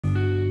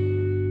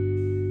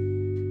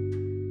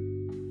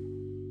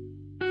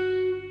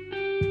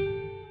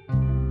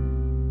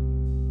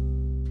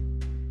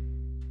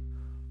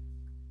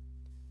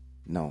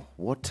Now,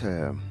 what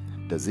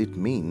does it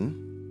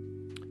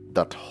mean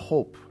that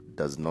hope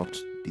does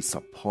not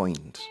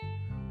disappoint?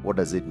 What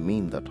does it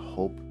mean that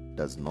hope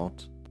does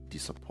not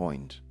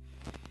disappoint?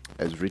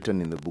 As written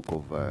in the book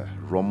of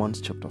Romans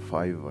chapter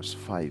 5 verse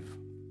 5.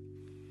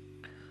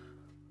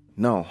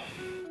 Now,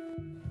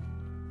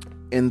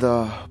 in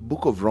the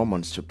book of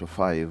Romans chapter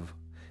 5,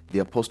 the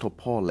Apostle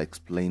Paul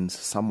explains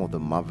some of the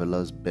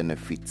marvelous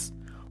benefits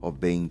of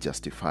being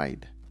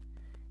justified.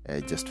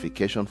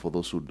 Justification, for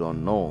those who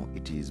don't know,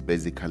 it is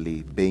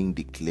basically being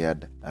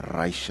declared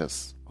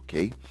righteous,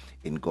 okay,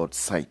 in God's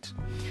sight.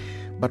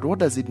 But what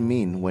does it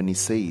mean when he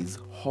says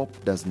hope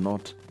does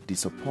not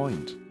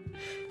disappoint?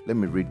 Let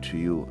me read to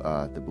you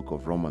the book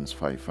of Romans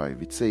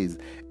 5:5. It says,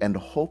 "And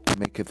hope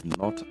maketh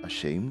not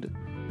ashamed,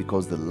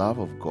 because the love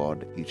of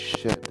God is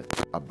shed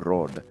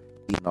abroad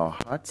in our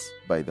hearts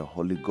by the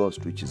Holy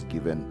Ghost, which is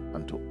given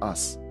unto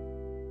us."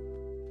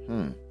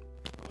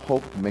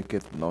 Hope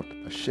maketh not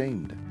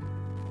ashamed.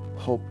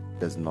 Hope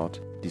does not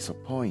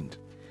disappoint.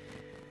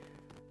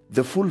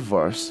 The full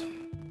verse,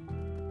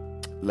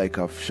 like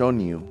I've shown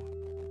you,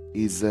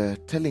 is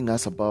telling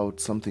us about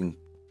something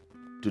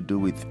to do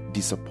with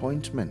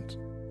disappointment.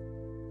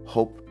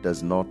 Hope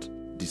does not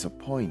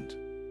disappoint.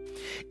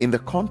 In the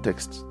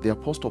context, the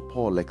Apostle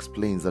Paul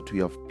explains that we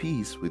have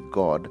peace with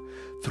God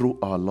through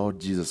our Lord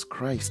Jesus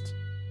Christ.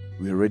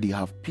 We already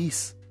have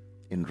peace.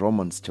 In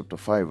Romans chapter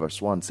 5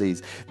 verse 1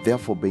 says,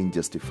 "Therefore being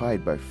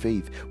justified by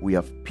faith, we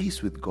have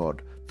peace with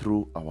God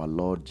through our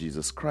Lord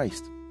Jesus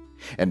Christ.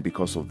 And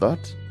because of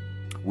that,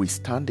 we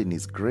stand in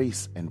His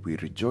grace and we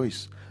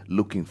rejoice,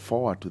 looking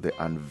forward to the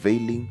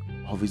unveiling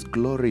of His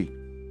glory."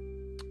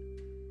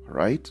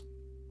 Right?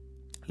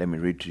 Let me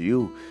read to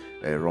you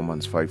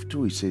Romans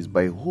 5:2. It says,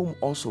 "By whom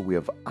also we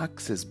have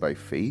access by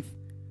faith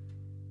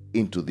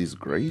into this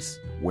grace,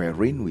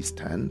 wherein we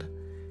stand,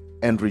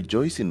 and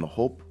rejoice in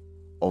hope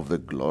of the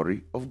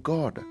glory of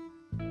God."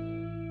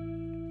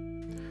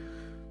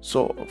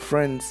 So,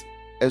 friends,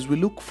 as we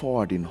look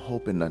forward in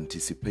hope and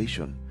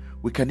anticipation,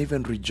 we can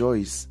even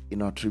rejoice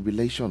in our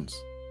tribulations.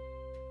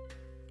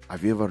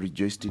 Have you ever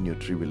rejoiced in your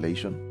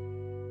tribulation?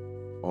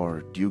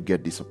 Or do you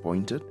get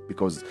disappointed?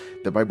 Because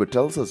the Bible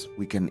tells us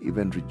we can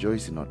even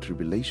rejoice in our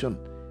tribulation.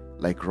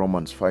 Like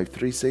Romans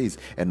 5:3 says,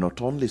 "And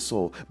not only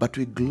so, but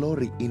we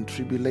glory in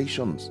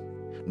tribulations,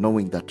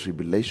 knowing that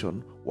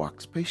tribulation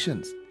works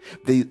patience."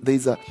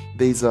 There's a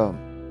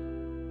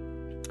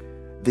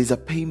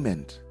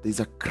payment, there's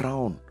a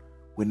crown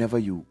whenever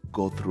you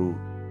go through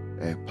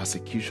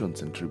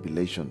persecutions and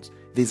tribulations.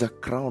 There's a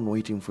crown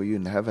waiting for you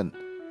in heaven.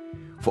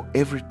 For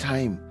every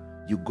time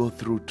you go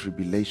through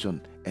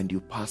tribulation and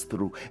you pass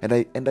through. And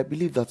I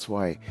believe that's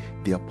why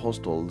the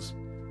apostles,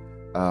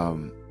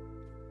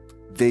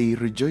 they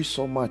rejoiced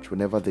so much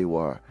whenever they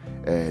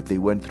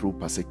went through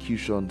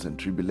persecutions and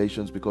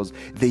tribulations, because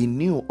they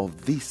knew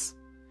of this.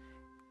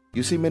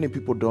 You see, many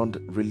people don't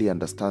really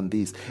understand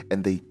this,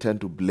 and they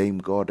tend to blame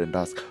God and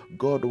ask,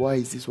 "God, why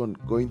is this one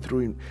going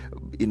through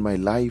in my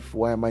life?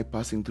 Why am I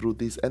passing through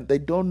this?" And they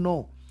don't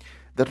know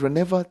that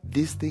whenever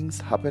these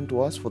things happen to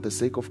us for the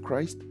sake of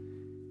Christ,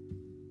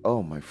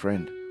 oh my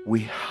friend, we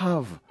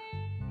have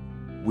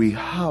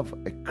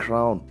a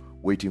crown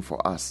waiting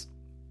for us.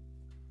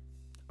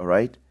 All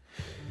right?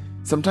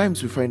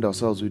 Sometimes we find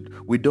ourselves,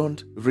 we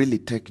don't really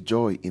take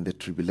joy in the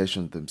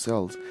tribulations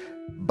themselves,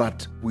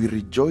 but we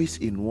rejoice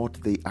in what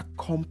they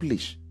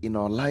accomplish in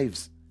our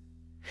lives.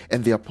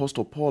 And the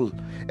Apostle Paul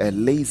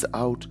lays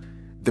out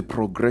the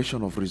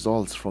progression of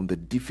results from the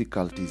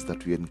difficulties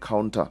that we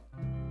encounter.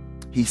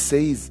 He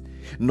says,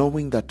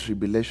 knowing that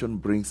tribulation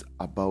brings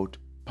about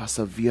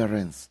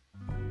perseverance.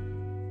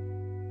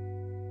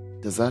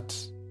 Does that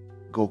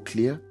go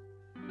clear?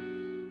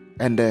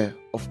 And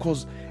of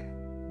course,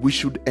 we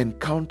should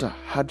encounter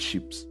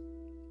hardships.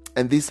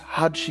 And these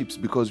hardships,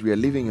 because we are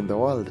living in the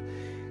world,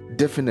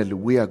 definitely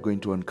we are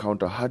going to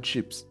encounter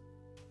hardships.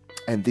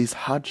 And these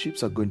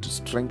hardships are going to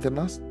strengthen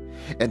us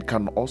and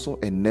can also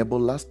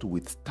enable us to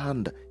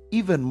withstand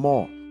even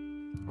more.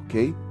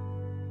 Okay?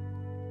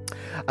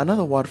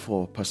 Another word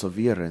for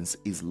perseverance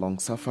is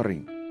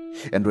long-suffering.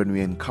 And when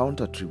we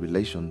encounter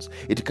tribulations,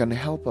 it can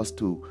help us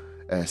to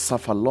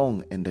suffer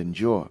long and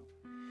endure.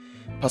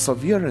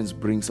 Perseverance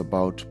brings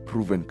about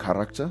proven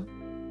character.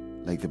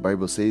 Like the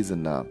Bible says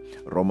in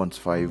Romans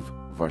 5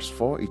 verse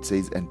 4, it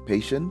says, "And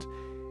patience,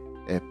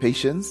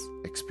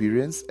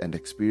 experience, and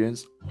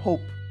experience,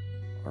 hope."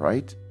 All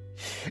right?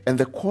 And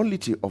the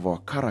quality of our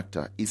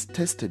character is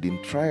tested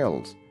in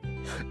trials.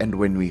 And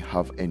when we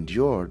have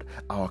endured,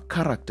 our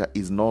character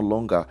is no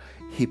longer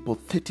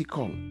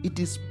hypothetical. It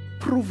is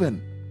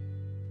proven.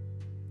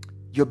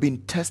 You've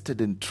been tested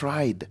and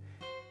tried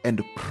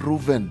and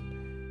proven.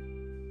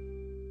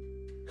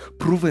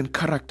 Proven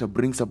character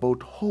brings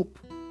about hope.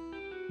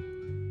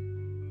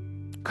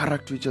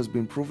 Character which has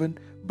been proven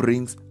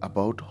brings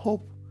about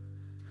hope.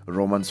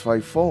 Romans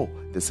 5:4,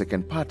 the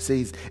second part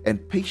says,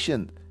 "And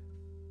patient,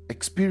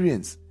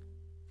 experience,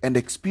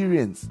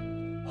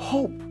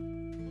 hope."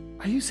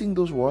 Are you seeing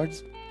those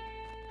words?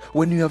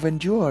 When we have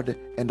endured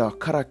and our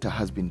character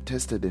has been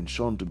tested and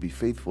shown to be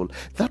faithful,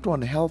 that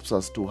one helps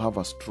us to have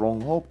a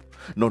strong hope,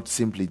 not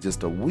simply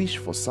just a wish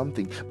for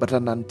something, but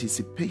an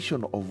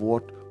anticipation of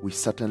what will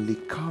certainly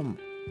come.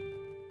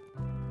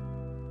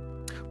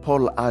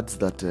 Paul adds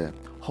that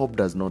hope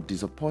does not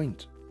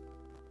disappoint.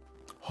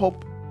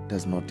 Hope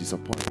does not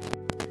disappoint.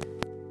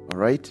 All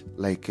right?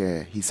 Like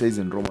he says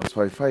in Romans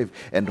 5:5,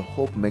 and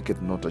hope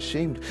maketh not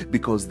ashamed,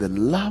 because the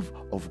love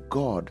of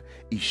God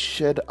is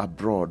shed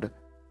abroad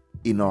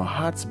in our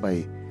hearts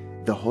by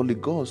the Holy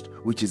Ghost,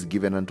 which is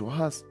given unto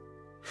us.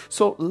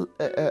 So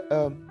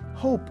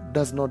hope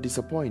does not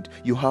disappoint.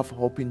 You have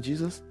hope in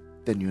Jesus,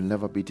 then you'll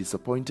never be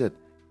disappointed.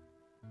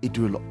 It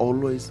will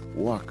always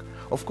work.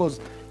 Of course,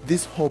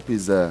 this hope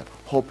is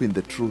hope in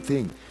the true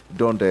thing.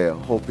 Don't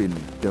hope in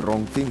the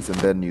wrong things and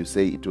then you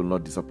say it will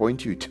not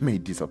disappoint you. It may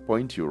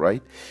disappoint you,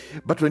 right?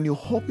 But when you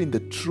hope in the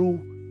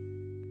true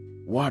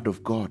word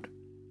of God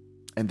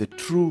and the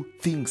true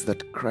things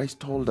that Christ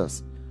told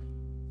us,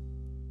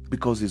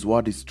 because his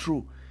word is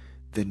true,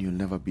 then you'll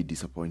never be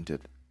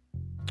disappointed.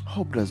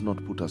 Hope does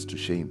not put us to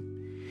shame.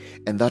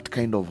 And that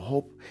kind of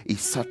hope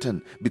is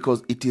certain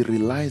because it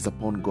relies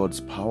upon God's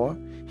power,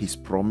 his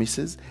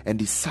promises, and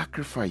his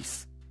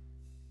sacrifice.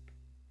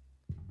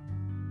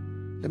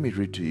 Let me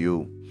read to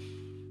you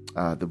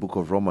the book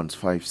of Romans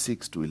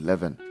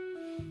 5:6-11.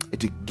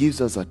 It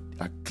gives us a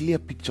clear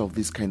picture of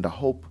this kind of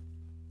hope.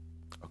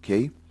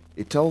 Okay?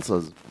 It tells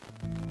us,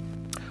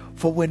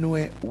 for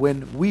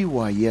when we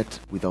were yet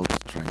without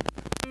strength,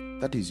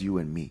 that is you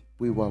and me,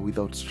 we were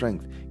without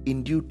strength,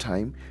 in due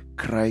time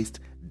Christ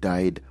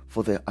died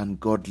for the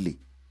ungodly.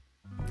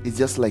 It's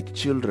just like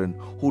children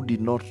who did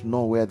not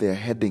know where they are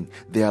heading.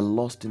 They are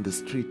lost in the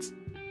streets.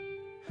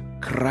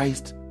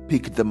 Christ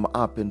picked them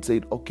up and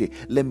said, okay,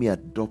 let me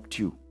adopt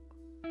you.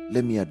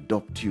 Let me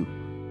adopt you.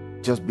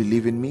 Just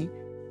believe in me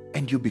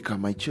and you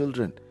become my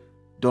children.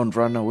 Don't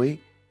run away.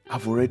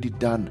 I've already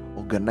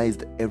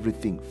organized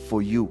everything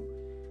for you.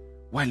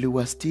 While you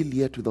were still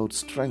yet without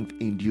strength,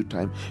 in due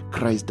time,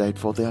 Christ died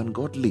for the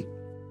ungodly.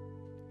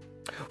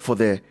 For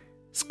the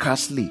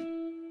scarcely,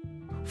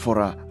 for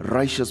a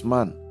righteous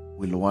man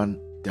will one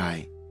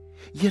die.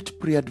 Yet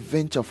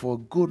peradventure for a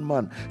good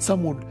man,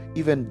 some would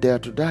even dare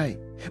to die.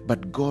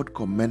 But God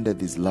commended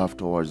his love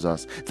towards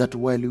us, that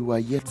while we were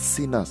yet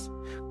sinners,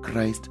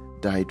 Christ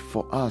died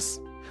for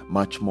us.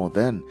 Much more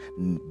then,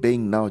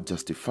 being now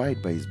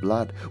justified by his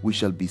blood, we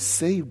shall be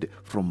saved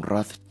from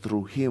wrath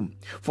through him.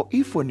 For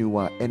if when we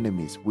were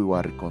enemies, we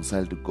were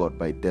reconciled to God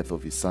by death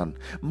of his Son,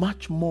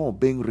 much more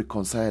being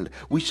reconciled,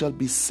 we shall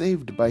be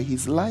saved by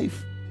his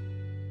life.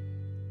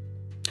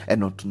 And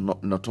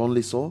not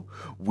only so,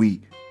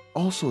 we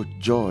also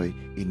joy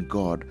in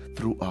God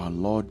through our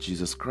Lord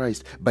Jesus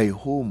Christ, by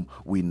whom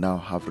we now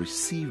have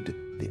received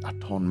the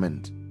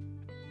atonement.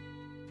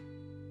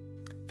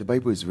 The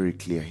Bible is very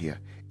clear here.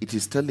 It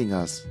is telling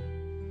us,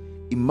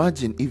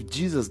 imagine if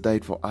Jesus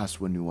died for us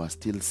when we were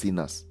still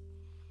sinners.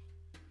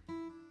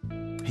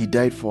 He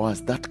died for us.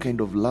 That kind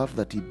of love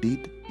that he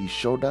did, he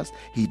showed us.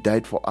 He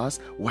died for us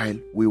while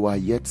we were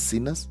yet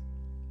sinners.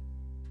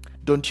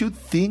 Don't you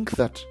think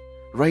that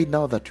right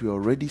now that we are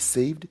already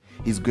saved,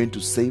 he's going to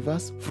save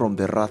us from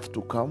the wrath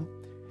to come,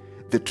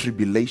 the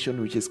tribulation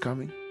which is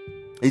coming?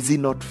 Is he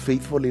not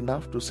faithful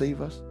enough to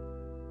save us?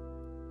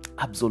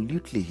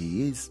 Absolutely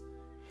he is.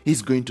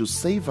 He's going to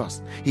save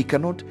us. He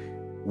cannot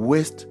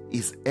waste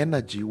his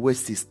energy,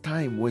 waste his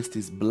time, waste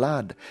his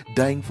blood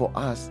dying for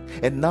us.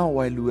 And now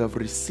while we have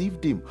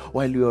received him,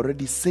 while we are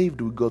already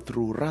saved, we go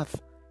through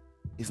wrath.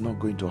 It's not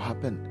going to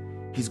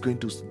happen. He's going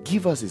to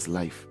give us his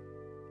life.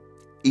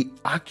 He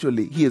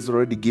has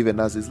already given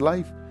us his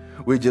life.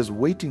 We're just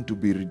waiting to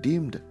be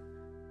redeemed.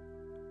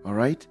 All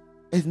right?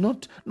 It's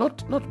not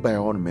by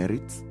our own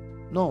merits.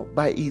 No,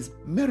 by his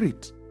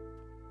merit.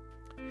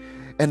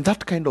 And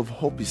that kind of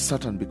hope is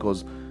certain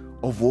because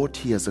of what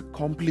he has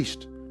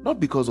accomplished.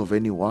 Not because of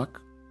any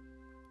work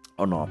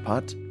on our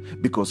part.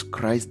 Because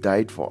Christ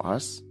died for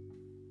us.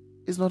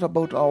 It's not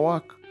about our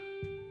work.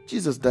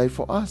 Jesus died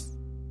for us.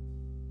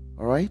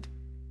 All right?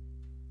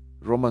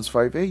 Romans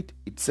 5:8,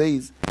 it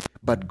says,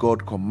 but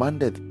God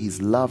commanded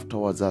his love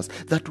towards us,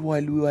 that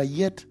while we were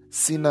yet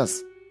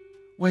sinners,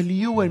 while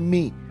you and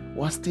me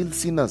were still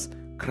sinners,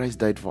 Christ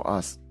died for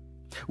us.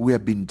 We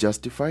have been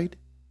justified.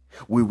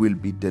 We will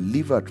be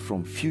delivered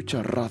from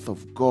future wrath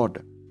of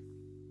God.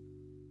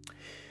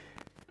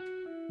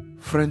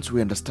 Friends,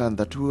 we understand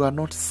that we were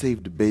not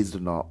saved based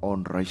on our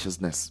own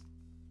righteousness.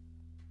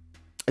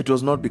 It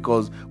was not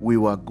because we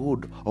were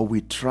good or we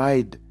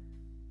tried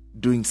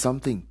doing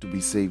something to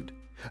be saved.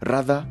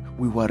 Rather,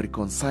 we were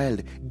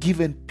reconciled,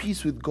 given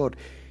peace with God,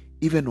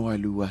 even while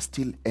we were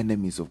still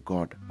enemies of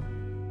God.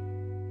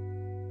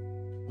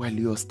 While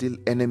you are still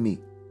enemy,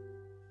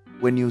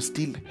 when you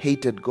still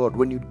hated God,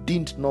 when you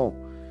didn't know,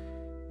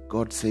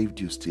 God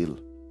saved you still.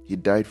 He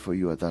died for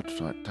you at that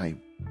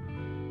time.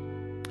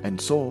 And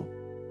so,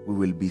 we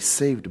will be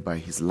saved by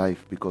his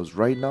life because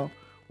right now,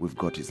 we've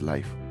got his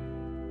life.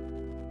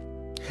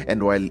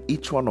 And while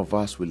each one of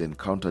us will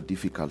encounter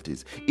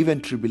difficulties,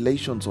 even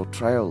tribulations or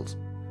trials,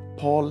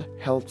 Paul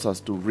helps us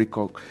to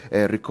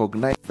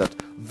recognize that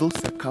those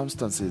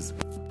circumstances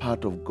are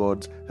part of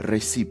God's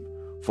recipe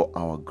for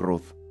our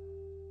growth.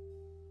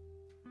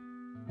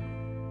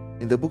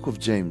 In the book of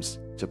James,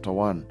 chapter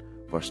 1,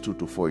 verse 2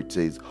 to 4, it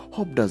says,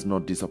 hope does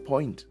not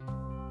disappoint.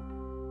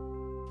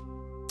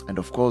 And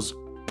of course,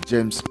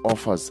 James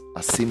offers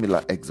a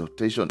similar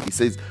exhortation. He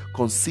says,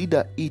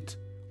 consider it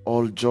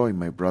all joy,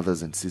 my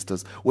brothers and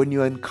sisters, when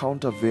you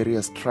encounter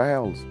various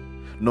trials,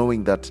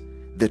 knowing that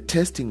the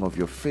testing of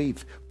your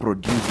faith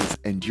produces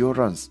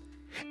endurance,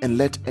 and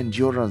let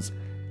endurance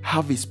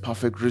have its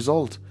perfect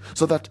result,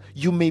 so that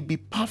you may be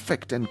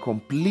perfect and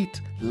complete,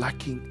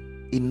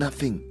 lacking in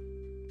nothing.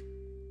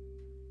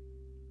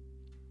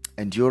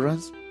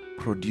 Endurance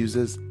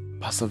produces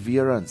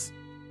perseverance,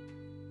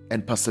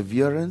 and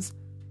perseverance,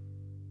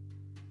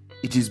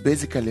 it is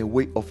basically a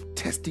way of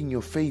testing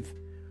your faith,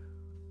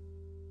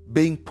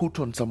 being put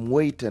on some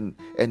weight and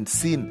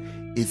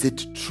seeing, is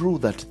it true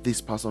that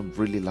this person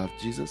really loved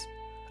Jesus?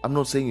 I'm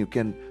not saying you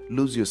can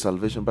lose your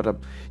salvation, but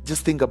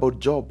just think about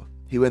Job.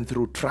 He went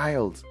through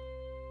trials,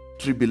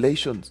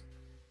 tribulations.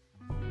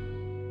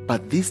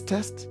 But this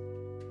test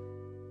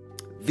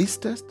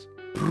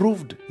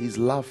proved his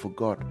love for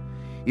God.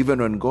 Even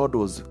when God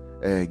was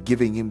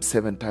giving him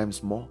 7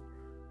 times more,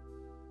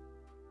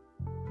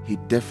 he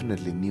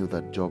definitely knew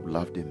that Job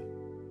loved him.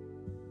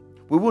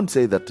 We won't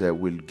say that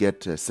we'll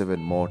get 7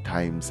 more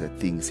times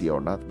things here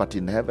on earth, but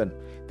in heaven,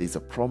 there's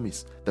a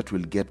promise that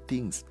we'll get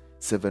things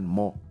 7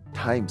 more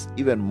times,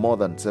 even more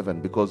than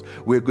 7, because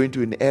we're going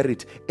to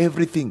inherit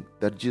everything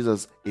that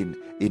Jesus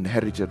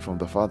inherited from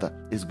the Father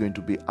is going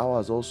to be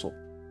ours also.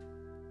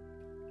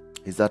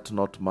 Is that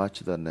not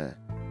much than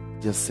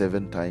just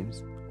 7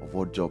 times of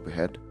what Job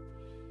had?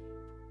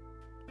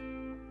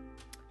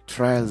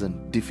 Trials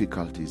and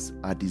difficulties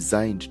are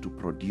designed to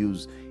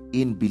produce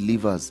in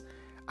believers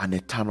an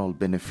eternal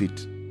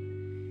benefit.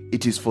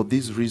 It is for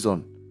this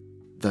reason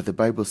that the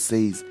Bible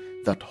says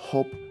that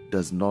hope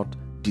does not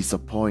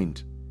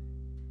disappoint,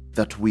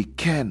 that we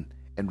can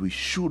and we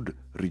should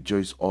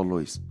rejoice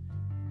always.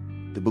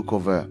 The book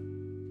of 1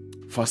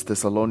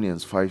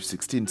 Thessalonians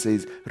 5:16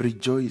 says,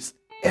 rejoice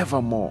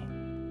evermore.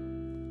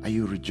 Are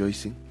you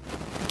rejoicing?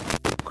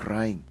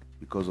 Crying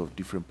because of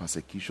different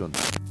persecutions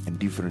and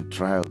different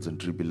trials and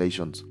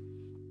tribulations.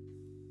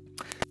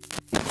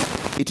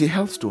 It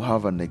helps to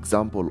have an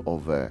example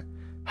of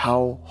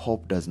how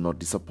hope does not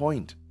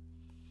disappoint.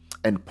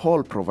 And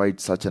Paul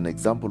provides such an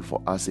example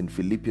for us in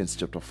Philippians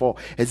chapter 4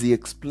 as he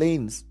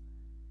explains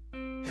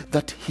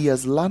that he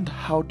has learned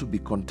how to be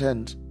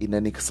content in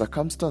any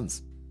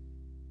circumstance.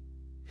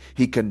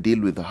 He can deal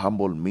with the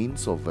humble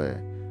means of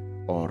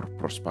or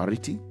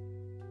prosperity.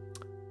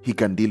 He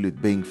can deal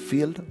with being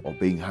filled or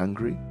being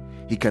hungry.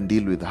 He can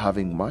deal with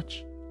having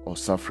much or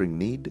suffering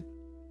need.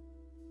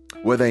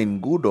 Whether in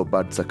good or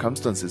bad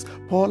circumstances,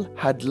 Paul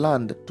had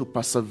learned to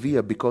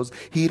persevere because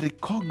he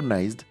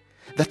recognized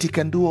that he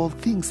can do all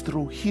things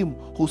through him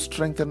who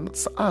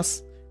strengthens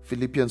us.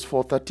 Philippians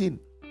 4:13.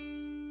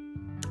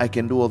 I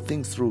can do all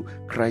things through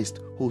Christ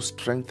who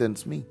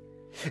strengthens me.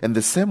 And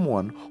the same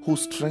one who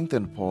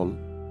strengthened Paul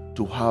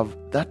to have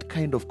that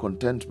kind of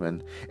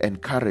contentment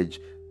and courage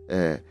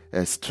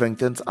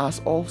strengthens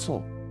us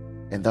also.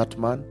 And that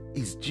man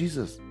is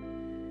Jesus.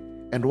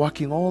 And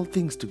working all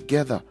things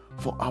together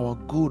for our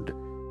good.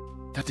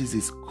 That is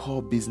his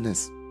core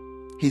business.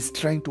 He's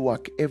trying to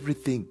work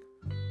everything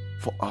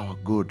for our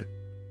good.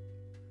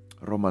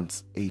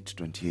 Romans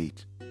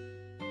 8:28.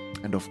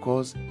 And of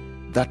course,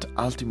 that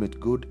ultimate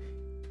good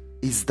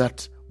is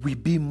that we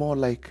be more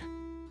like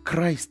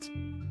Christ,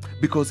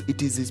 because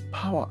it is his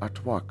power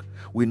at work.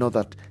 We know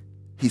that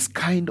his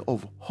kind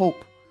of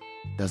hope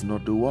does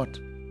not do what?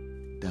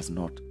 Does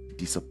not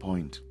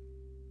disappoint.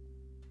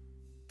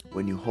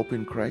 When you hope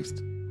in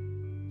Christ,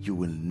 you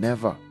will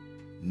never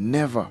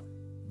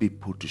be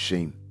put to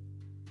shame.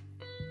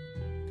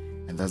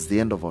 And that's the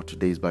end of our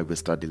today's Bible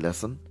study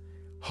lesson.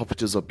 Hope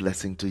it is a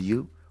blessing to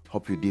you.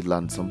 Hope you did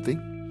learn something.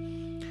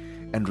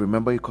 And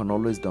remember, you can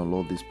always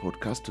download this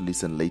podcast to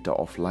listen later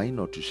offline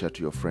or to share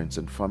to your friends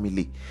and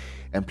family.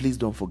 And please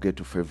don't forget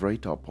to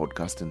favorite our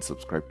podcast and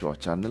subscribe to our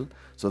channel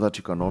so that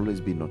you can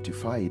always be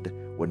notified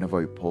whenever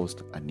we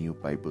post a new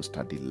Bible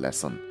study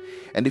lesson.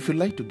 And if you'd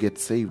like to get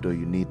saved or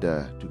you need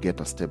to get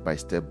a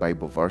step-by-step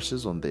Bible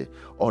verses on the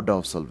order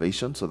of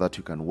salvation so that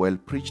you can well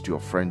preach to your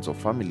friends or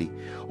family,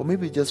 or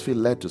maybe just feel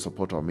led to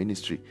support our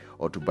ministry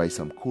or to buy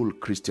some cool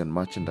Christian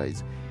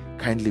merchandise,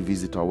 kindly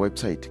visit our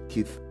website,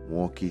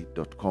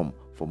 keithmwoki.com,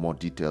 for more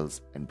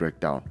details and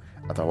breakdown.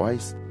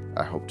 Otherwise,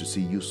 I hope to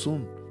see you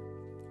soon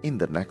in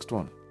the next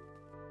one.